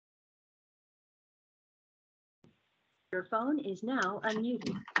Your phone is now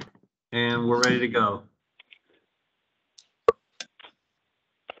unmuted. And we're ready to go.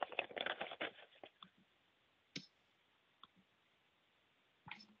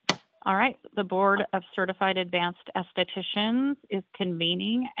 All right, the Board of Certified Advanced Estheticians is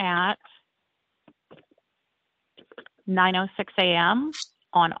convening at 9:06 a.m.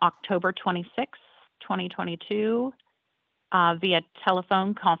 on October 26, 2022 via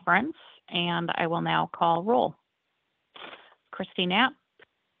telephone conference, and I will now call roll. Christy Knapp,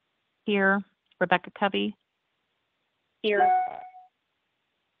 here. Rebecca Covey, Here.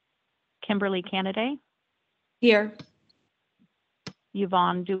 Kimberly Canaday, Here.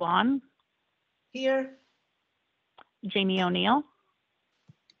 Yvonne Duan, Here. Jamie O'Neill,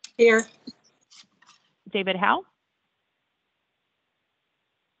 Here. David Howe.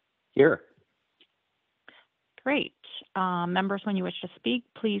 Here. Great. Members, when you wish to speak,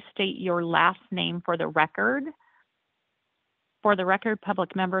 please state your last name for the record. For the record,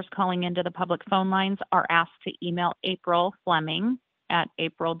 public members calling into the public phone lines are asked to email April Fleming at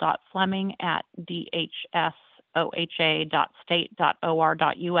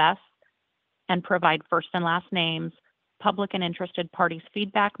april.fleming@dhsoha.state.or.us and provide first and last names. Public and interested parties'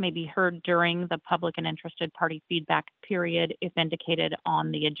 feedback may be heard during the public and interested party feedback period if indicated on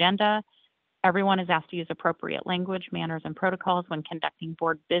the agenda. Everyone is asked to use appropriate language, manners, and protocols when conducting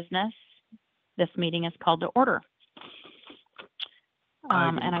board business. This meeting is called to order.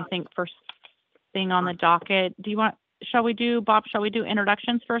 And I think first thing on the docket, shall we do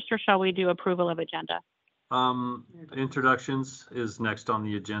introductions first, or shall we do approval of agenda? Introductions is next on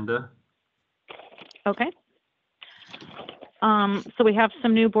the agenda. Okay. So we have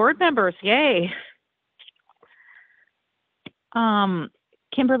some new board members. Yay.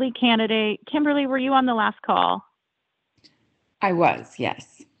 Kimberly Canaday. Kimberly, were you on the last call? I was,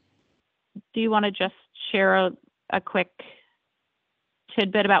 yes. Do you want to just share a quick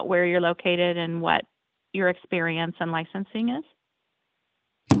tidbit about where you're located and what your experience and licensing is?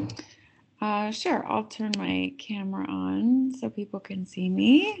 Sure. I'll turn my camera on so people can see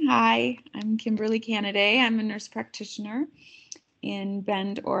me. Hi, I'm Kimberly Canaday. I'm a nurse practitioner in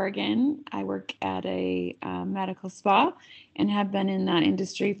Bend, Oregon. I work at a medical spa and have been in that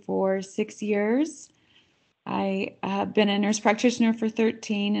industry for 6 years. I have been a nurse practitioner for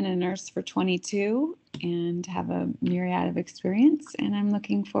 13 and a nurse for 22 and have a myriad of experience, and I'm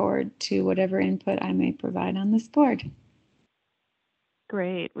looking forward to whatever input I may provide on this board.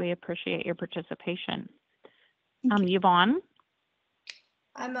 Great. We appreciate your participation. Yvonne?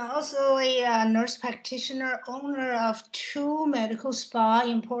 I'm also a nurse practitioner, owner of 2 medical spa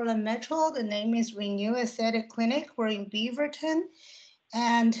in Portland Metro. The name is Renew Aesthetic Clinic. We're in Beaverton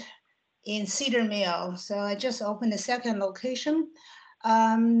and in Cedar Mill. So I just opened a second location.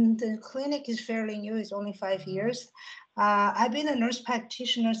 The clinic is fairly new, it's only 5 years. I've been a nurse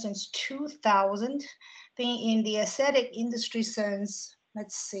practitioner since 2000, been in the aesthetic industry since,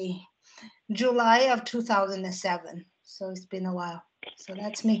 let's see, July of 2007. So it's been a while. So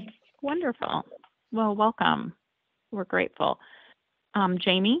that's me. Wonderful. Well, welcome. We're grateful.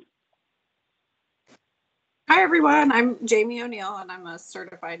 Jamie? Hi, everyone. I'm Jamie O'Neill, and I'm a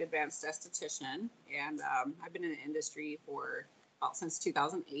certified advanced esthetician. And I've been in the industry for since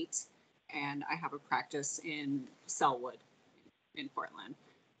 2008, and I have a practice in Selwood in Portland,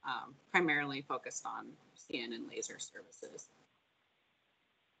 primarily focused on skin and laser services.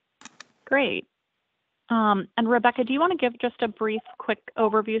 Great. And Rebecca, do you want to give just a brief, quick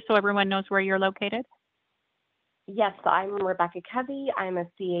overview so everyone knows where you're located? Yes, I'm Rebecca Covey. I'm a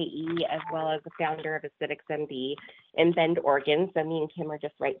CAE as well as the founder of Aesthetics MD in Bend, Oregon. So me and Kim are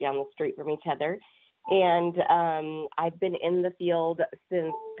just right down the street from each other. And I've been in the field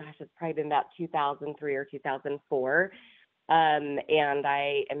since, gosh, it's probably been about 2003 or 2004. And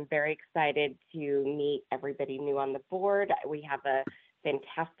I am very excited to meet everybody new on the board. We have a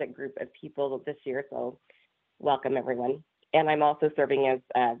fantastic group of people this year, so welcome everyone. And I'm also serving as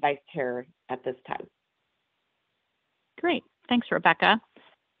vice chair at this time. Great. Thanks, Rebecca.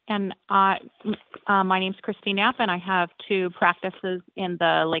 And my name's Christy Knapp, and I have 2 practices in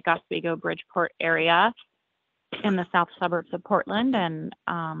the Lake Oswego, Bridgeport area in the south suburbs of Portland. And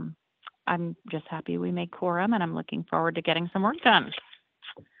I'm just happy we made quorum, and I'm looking forward to getting some work done.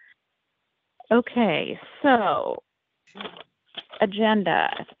 Okay, so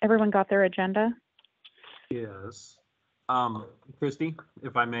agenda. Everyone got their agenda? Yes. Christy,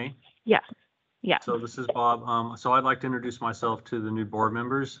 if I may. Yes. Yeah. So this is Bob. So I'd like to introduce myself to the new board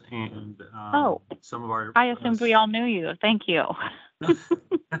members and some of our. I assumed we all knew you. Thank you.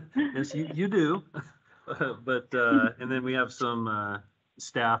 Yes, you do. But and then we have some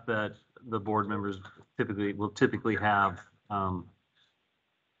staff that the board members typically have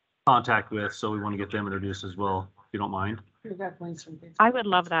contact with, so we want to get them introduced as well, if you don't mind. I would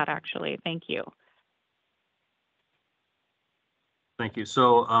love that, actually. Thank you. Thank you.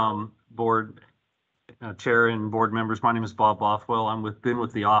 So, board chair and board members, my name is Bob Bothwell. Been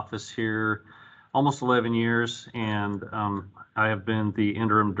with the office here almost 11 years, and I have been the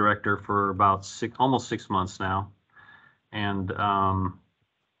interim director for about almost 6 months now. And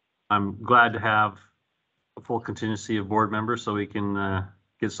I'm glad to have a full contingency of board members so we can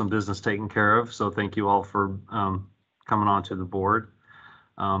get some business taken care of. So thank you all for coming on to the board.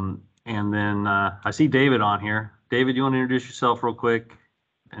 And then I see David on here. David, you want to introduce yourself real quick?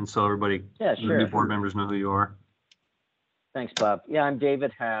 And so everybody, Yeah, the sure. new board members know who you are. Thanks, Bob. Yeah, I'm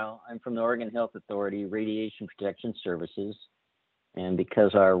David Howe. I'm from the Oregon Health Authority Radiation Protection Services. And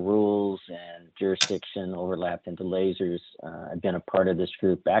because our rules and jurisdiction overlapped into lasers, I've been a part of this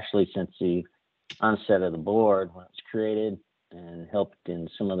group actually since the onset of the board when it was created, and helped in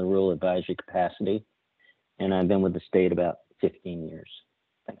some of the rule advisory capacity. And I've been with the state about 15 years.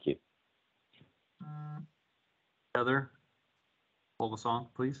 Thank you. Heather, Vogelsong,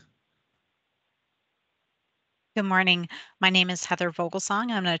 please. Good morning. My name is Heather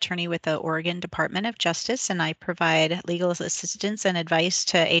Vogelsong. I'm an attorney with the Oregon Department of Justice, and I provide legal assistance and advice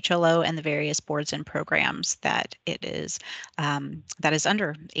to HLO and the various boards and programs that is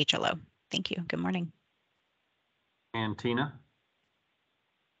under HLO. Thank you. Good morning. And Tina.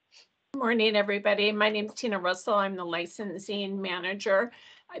 Good morning, everybody. My name is Tina Russell. I'm the licensing manager.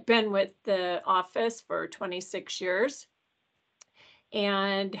 I've been with the office for 26 years.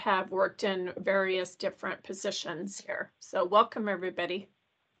 And have worked in various different positions here. So welcome, everybody.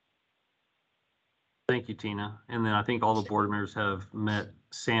 Thank you, Tina. And then I think all the board members have met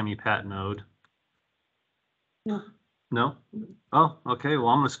Sammy Patnode. No. No? Oh, okay. Well,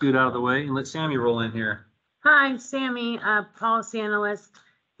 I'm going to scoot out of the way and let Sammy roll in here. Hi, Sammy, policy analyst.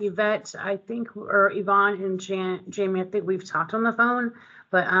 Yvette, I think, or Yvonne and Jamie, I think we've talked on the phone,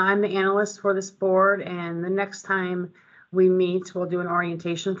 but I'm the analyst for this board, and the next time we meet, we'll do an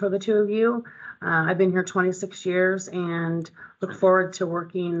orientation for the two of you. I've been here 26 years and look forward to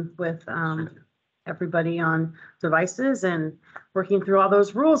working with everybody on devices and working through all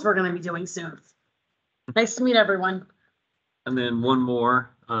those rules we're going to be doing soon. Nice to meet everyone. And then one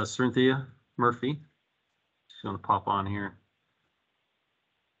more, Cynthia Murphy. She's going to pop on here.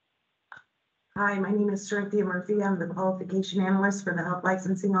 Hi, my name is Cynthia Murphy. I'm the qualification analyst for the Health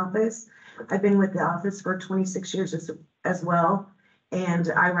Licensing Office. I've been with the office for 26 years as well, and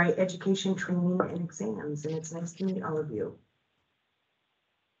I write education, training, and exams, and it's nice to meet all of you.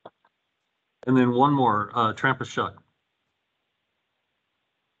 And then one more, Trampus Shuck.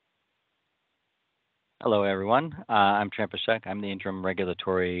 Hello, everyone. I'm Trampus Shuck. I'm the interim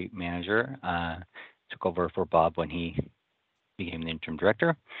regulatory manager. Took over for Bob when he became the interim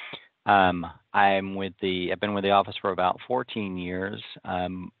director. I've been with the office for about 14 years.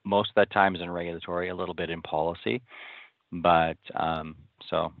 Most of that time is in regulatory, a little bit in policy, but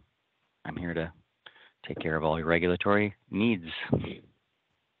so I'm here to take care of all your regulatory needs.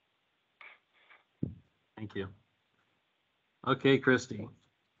 Thank you. Okay, Christy.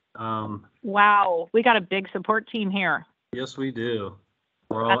 Wow, we got a big support team here. Yes, we do.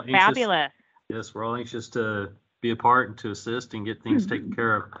 We're all That's fabulous. Yes, we're all anxious to be a part and to assist and get things taken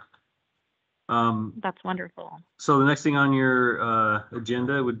care of. That's wonderful. So the next thing on your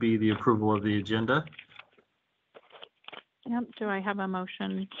agenda would be the approval of the agenda. Yep. Do I have a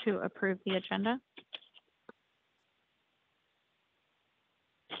motion to approve the agenda?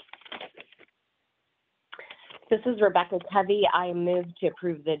 This is Rebecca Covey. I move to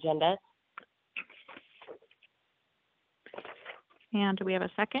approve the agenda. And do we have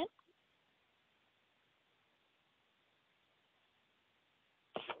a second?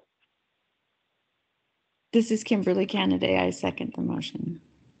 This is Kimberly Canaday. I second the motion.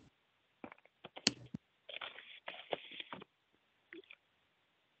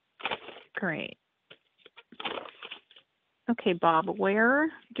 Great. Okay, Bob, where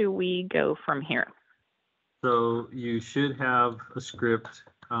do we go from here? So you should have a script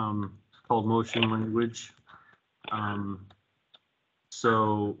called motion language. I'll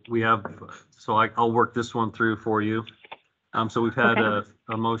work this one through for you. So we've had a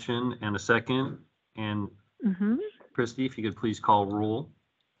motion and a second, and Christy, if you could please call roll,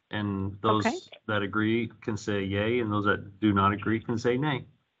 and those that agree can say yay, and those that do not agree can say nay.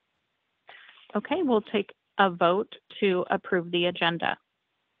 Okay, we'll take a vote to approve the agenda.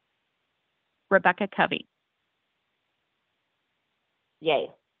 Rebecca Covey.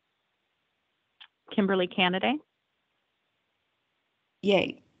 Yay. Kimberly Canaday.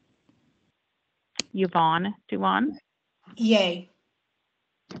 Yay. Yvonne Duan, Yay.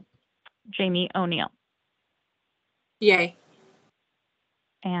 Jamie O'Neill, Yay.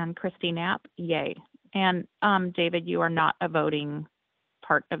 and Christy Knapp, yay. And David, you are not a voting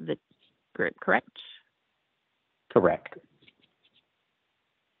part of the group, correct? Correct.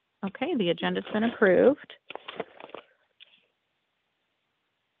 Okay, the agenda's been approved.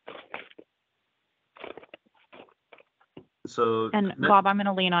 So. And Bob, I'm going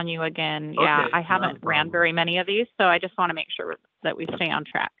to lean on you again. Yeah, Okay, I not a haven't ran problem. very many of these, so I just want to make sure that we stay on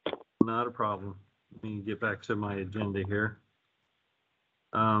track. Not a problem. Let me get back to my agenda here.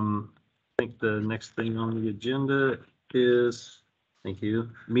 I think the next thing on the agenda is, thank you,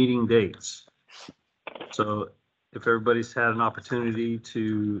 meeting dates. So if everybody's had an opportunity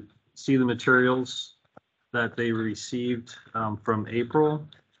to see the materials that they received from April,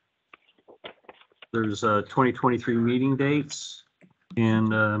 there's 2023 meeting dates.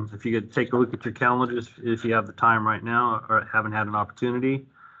 And if you could take a look at your calendars, if you have the time right now or haven't had an opportunity,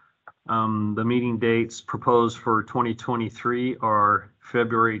 the meeting dates proposed for 2023 are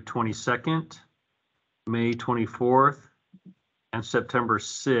February 22nd, May 24th, and September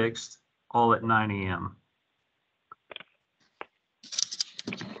 6th, all at 9 a.m.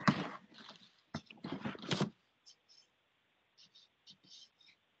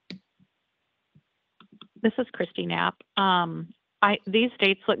 This is Christy Knapp. These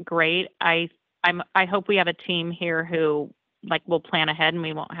dates look great. I hope we have a team here who will plan ahead and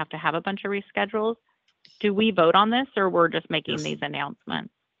we won't have to have a bunch of reschedules. Do we vote on this, or we're just making Yes. these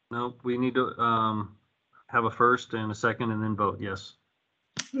announcements? No, we need to have a first and a second and then vote. Yes.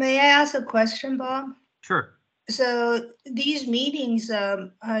 May I ask a question, Bob? Sure. So these meetings,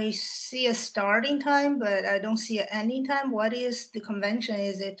 I see a starting time, but I don't see an ending time. What is the convention?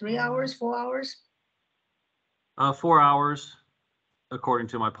 Is it 3 hours, 4 hours? 4 hours, according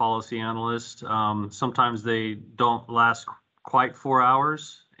to my policy analyst. Sometimes they don't last quite 4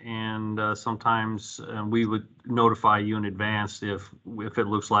 hours, and sometimes we would notify you in advance if it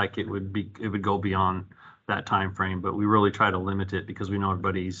looks like it would go beyond that time frame. But we really try to limit it because we know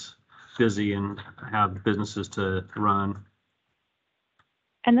everybody's busy and have businesses to run.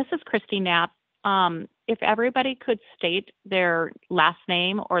 And this is Christy Knapp. If everybody could state their last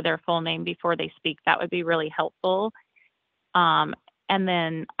name or their full name before they speak, that would be really helpful. And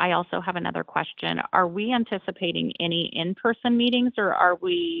then I also have another question. Are we anticipating any in-person meetings, or are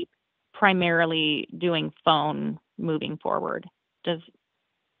we primarily doing phone moving forward?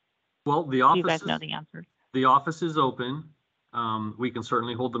 Well, Do you guys know the answer? The office is open. We can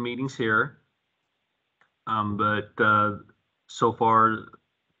certainly hold the meetings here. But so far,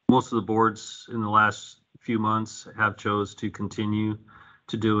 most of the boards in the last few months have chose to continue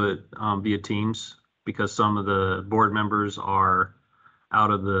to do it via Teams, because some of the board members are out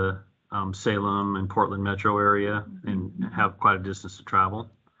of the Salem and Portland metro area and have quite a distance to travel.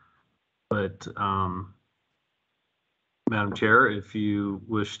 But Madam Chair, if you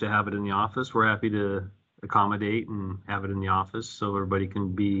wish to have it in the office, we're happy to accommodate and have it in the office so everybody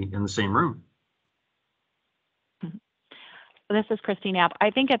can be in the same room. This is Christy Knapp. I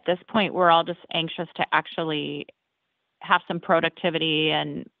think at this point, we're all just anxious to actually have some productivity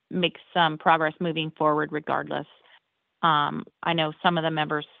and make some progress moving forward regardless. I know some of the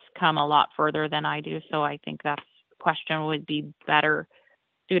members come a lot further than I do, so I think that question would be better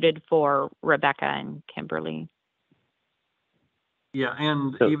suited for Rebecca and Kimberly. Yeah,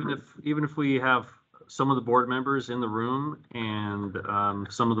 and So- even if we have some of the board members in the room and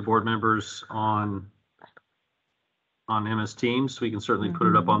some of the board members on MS Teams, we can certainly put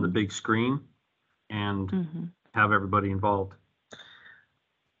it up on the big screen and have everybody involved.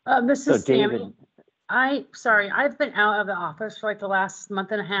 This So is Sammy. David, I've been out of the office for the last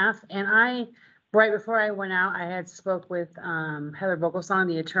month and a half, and right before I went out, I had spoke with Heather Vogelsong,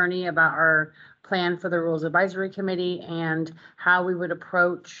 the attorney, about our plan for the Rules Advisory Committee and how we would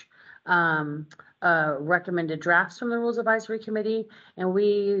approach recommended drafts from the Rules Advisory Committee. And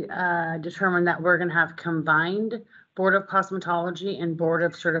we determined that we're gonna have combined Board of Cosmetology and Board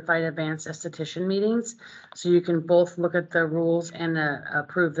of Certified Advanced Esthetician meetings. So you can both look at the rules and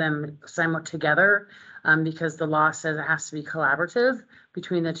approve them somewhat together, because the law says it has to be collaborative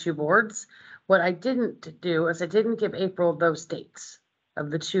between the two boards. What I didn't do is I didn't give April those dates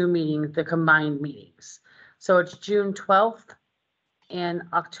of the two meetings, the combined meetings. So it's June 12th and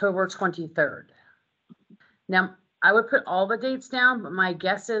October 23rd. Now, I would put all the dates down, but my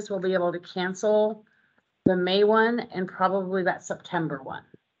guess is we'll be able to cancel the May one and probably that September one.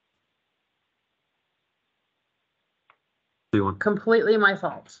 Completely my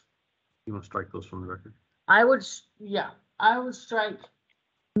fault. You want to strike those from the record? I would strike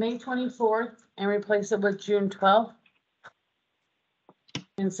May 24th and replace it with June 12th.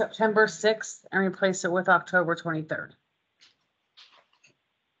 And September 6th and replace it with October 23rd.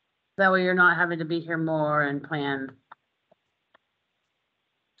 That way you're not having to be here more and plan.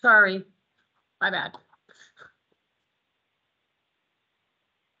 Sorry, my bad.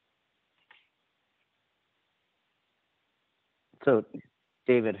 So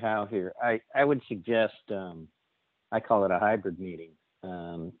David Howe here. I would suggest, I call it a hybrid meeting.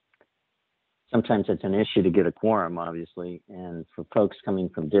 Sometimes it's an issue to get a quorum, obviously, and for folks coming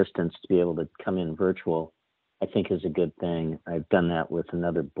from distance to be able to come in virtual, I think is a good thing. I've done that with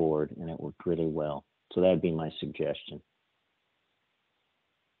another board and it worked really well. So that'd be my suggestion.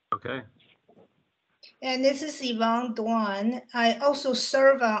 Okay. And this is Yvonne Duan. I also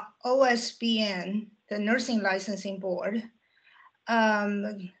serve on OSBN, the Nursing Licensing Board.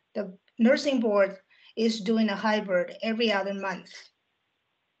 The nursing board is doing a hybrid every other month.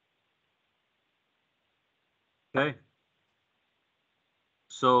 Okay.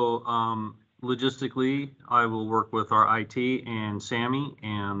 So logistically, I will work with our IT and Sammy,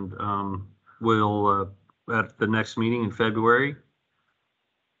 and we'll at the next meeting in February.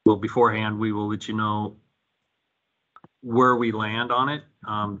 Well, beforehand, we will let you know where we land on it.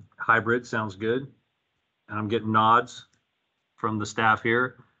 Hybrid sounds good. And I'm getting nods from the staff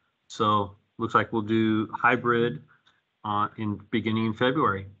here. So looks like we'll do hybrid beginning in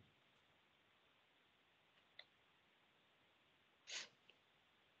February.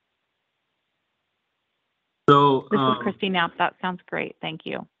 So This is Christy Knapp. That sounds great. Thank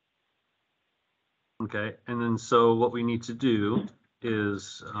you. Okay, and then so what we need to do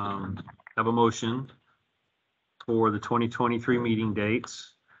is have a motion for the 2023 meeting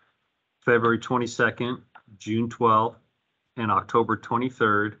dates, February 22nd, June 12th, and October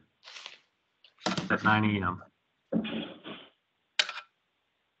 23rd at 9 a.m.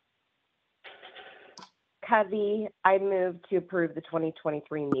 Covey, I move to approve the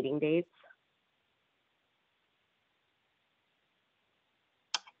 2023 meeting dates.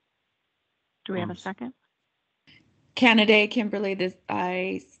 Do we have a second? Canaday, Kimberly,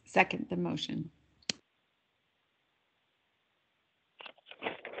 I second the motion.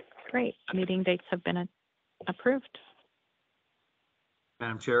 Great. Meeting dates have been approved.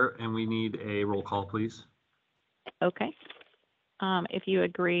 Madam Chair, and we need a roll call, please. Okay. If you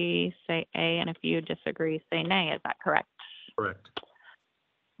agree, say A, and if you disagree, say nay. Is that correct? Correct.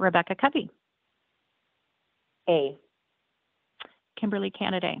 Rebecca Covey. A. Kimberly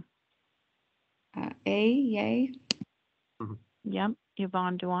Canaday. A, yay. Yep.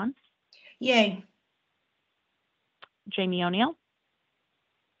 Yvonne Duan. Yay. Jamie O'Neill.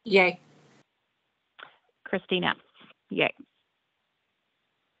 Yay. Christy Knapp. Yay.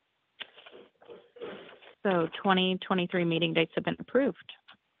 So 2023 meeting dates have been approved.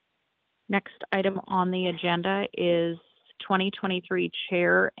 Next item on the agenda is 2023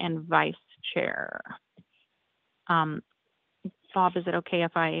 chair and vice chair. Bob, is it okay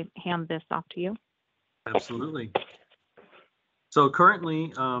if I hand this off to you? Absolutely. So currently,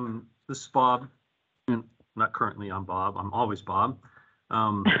 this is Bob. Not currently, I'm Bob. I'm always Bob.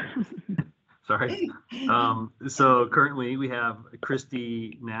 Sorry. So currently we have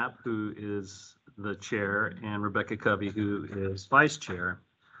Christy Knapp, who is the chair, and Rebecca Covey, who is vice chair.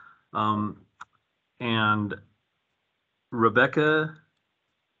 And Rebecca,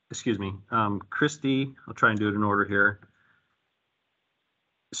 excuse me, Christy, I'll try and do it in order here.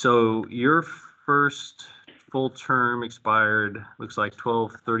 So your first full term expired, looks like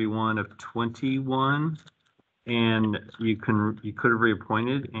 12/31 of 21, and you could have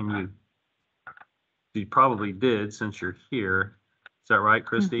reappointed, and you probably did since you're here. Is that right,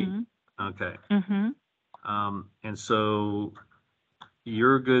 Christy? Mm-hmm. Okay. Mm-hmm. And so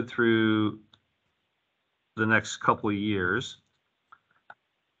you're good through the next couple of years,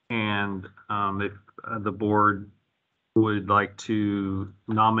 and if the board would like to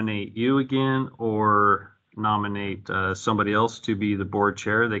nominate you again or nominate somebody else to be the board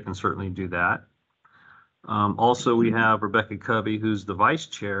chair, they can certainly do that. Also, we have Rebecca Covey, who's the vice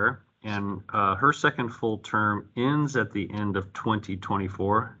chair, and her second full term ends at the end of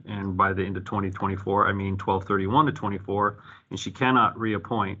 2024. And by the end of 2024, I mean 12/31 to 24, and she cannot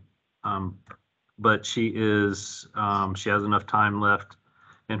reappoint. But she has enough time left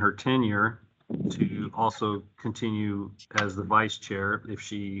in her tenure to also continue as the vice chair if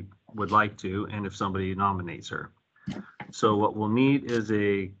she would like to, and if somebody nominates her. So what we'll need is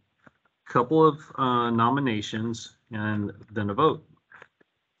a couple of nominations and then a vote.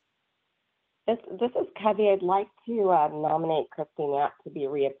 This is Covey. I'd like to nominate Christy Knapp to be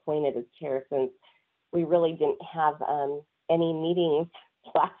reappointed as chair, since we really didn't have any meetings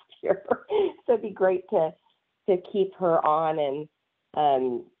last year. So it'd be great to keep her on, and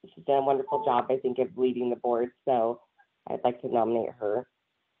she's done a wonderful job, I think, of leading the board. So I'd like to nominate her.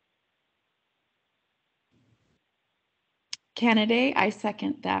 Canaday, I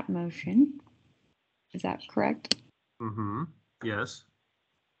second that motion. Is that correct? Mm-hmm. Yes.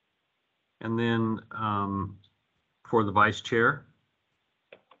 And then for the vice chair,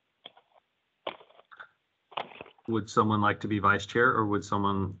 would someone like to be vice chair, or would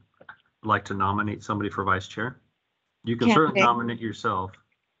someone like to nominate somebody for vice chair? You can certainly nominate yourself.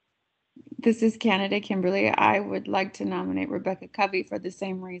 This is Canaday, Kimberly. I would like to nominate Rebecca Covey for the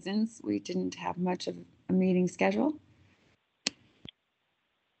same reasons. We didn't have much of a meeting schedule.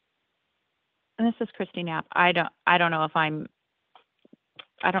 And this is Christy Knapp. I don't know if I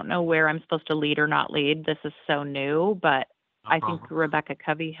don't know where I'm supposed to lead or not lead. This is so new, but I think Rebecca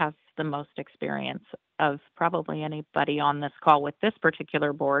Covey has the most experience of probably anybody on this call with this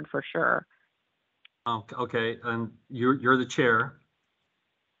particular board for sure. Okay, and you're the chair,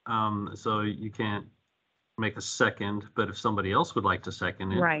 so you can't make a second, but if somebody else would like to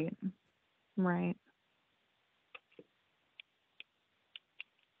second it. Right. Right.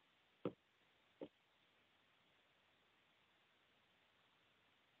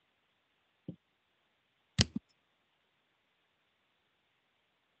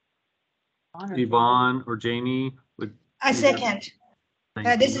 Yvonne or Jamie would. I second.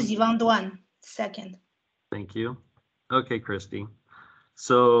 Thank This you. is Yvonne Duan, second. Thank you. Okay, Christy.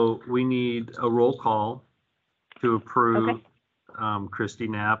 So we need a roll call to approve Christy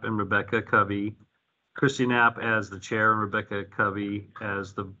Knapp and Rebecca Covey. Christy Knapp as the chair and Rebecca Covey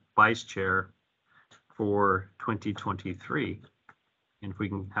as the vice chair for 2023. And if we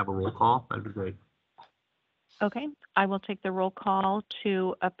can have a roll call, that'd be great. Okay, I will take the roll call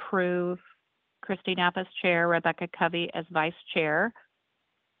to approve Christy Knapp as chair, Rebecca Covey as vice chair.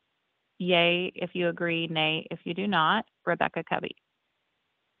 Yay if you agree, nay if you do not. Rebecca Covey.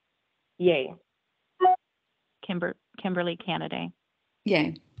 Yay. Kimberly Canaday.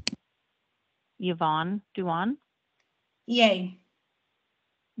 Yay. Yvonne Duan. Yay.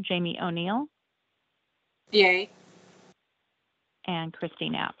 Jamie O'Neill. Yay. And Christy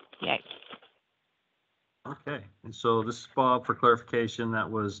Knapp. Yay. Okay, and so this is Bob for clarification. That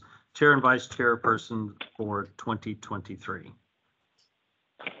was chair and vice chairperson for 2023.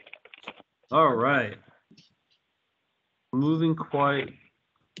 All right. Moving quite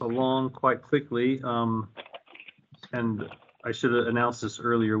along quite quickly. And I should have announced this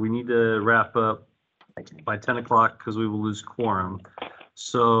earlier. We need to wrap up by 10 o'clock because we will lose quorum.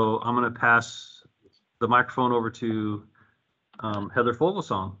 So I'm going to pass the microphone over to Heather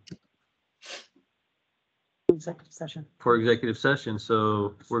Fogelsong. Executive session. For executive session.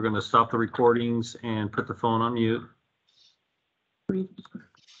 So we're going to stop the recordings and put the phone on mute.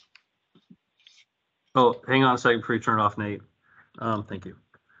 Oh, hang on a second before you turn it off, Nate. Thank you.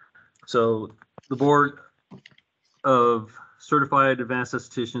 So the Board of Certified Advanced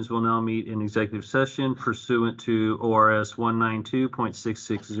Estheticians will now meet in executive session pursuant to ORS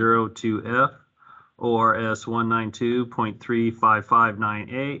 192.6602F, ORS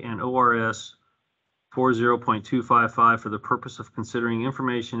 192.3559A, and ORS 40.255 for the purpose of considering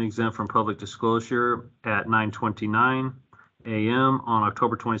information exempt from public disclosure at 9:29 a.m. on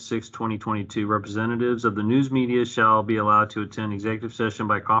October 26, 2022. Representatives of the news media shall be allowed to attend executive session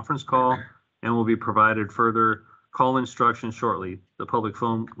by conference call and will be provided further call instructions shortly. The public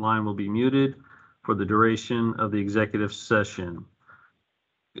phone line will be muted for the duration of the executive session.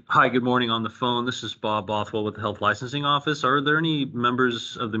 Hi, good morning on the phone. This is Bob Bothwell with the Health Licensing Office. Are there any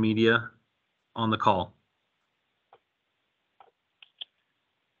members of the media on the call?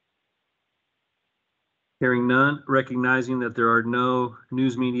 Hearing none, recognizing that there are no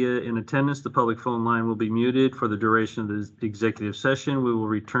news media in attendance, the public phone line will be muted for the duration of the executive session. We will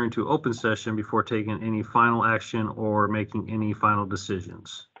return to open session before taking any final action or making any final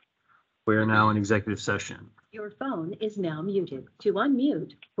decisions. We are now in executive session. Your phone is now muted. To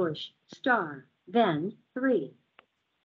unmute, push star, then 3.